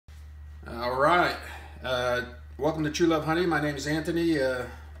All right. Welcome to True Love Honey. My name is Anthony.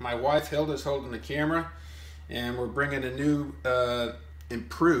 My wife Hilda is holding the camera, and we're bringing a new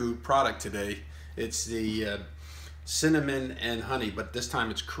improved product today. It's the cinnamon and honey, but this time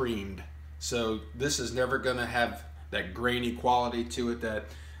it's creamed. So this is never going to have that grainy quality to it that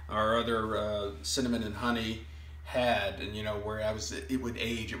our other cinnamon and honey had, and where it would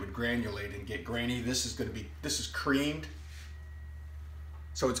age, it would granulate and get grainy. This is creamed.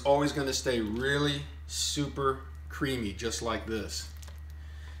 So it's always going to stay really super creamy, just like this.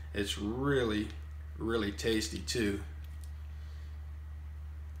 It's really, really tasty too.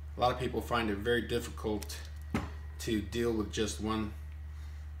 A lot of people find it very difficult to deal with just one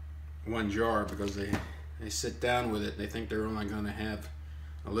jar because they sit down with it and they think they're only going to have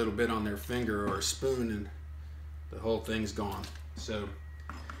a little bit on their finger or a spoon and the whole thing's gone. So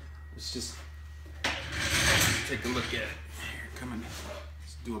let's just take a look at it. Here, come in.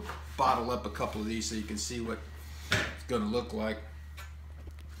 Bottle up a couple of these so you can see what it's going to look like.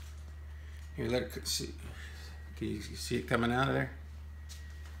 Here, let it see. Can you see it coming out of there?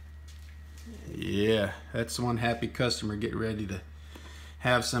 Yeah, that's one happy customer. Get ready to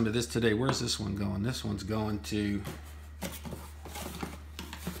have some of this today. Where's this one going? This one's going to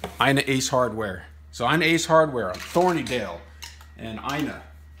Ina Ace Hardware. So Ina Ace Hardware on Thornydale and Ina.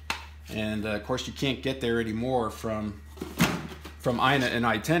 And of course you can't get there anymore from Ina and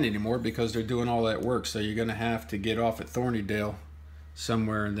I-10 anymore because they're doing all that work. So you're going to have to get off at Thornydale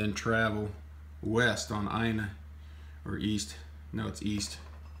somewhere and then travel west on Ina, or east. No, it's east.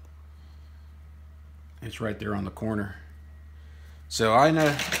 It's right there on the corner. So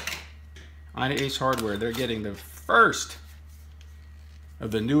Ina Ace Hardware, they're getting the first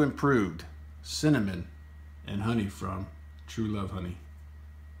of the new improved cinnamon and honey from True Love Honey.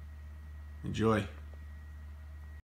 Enjoy.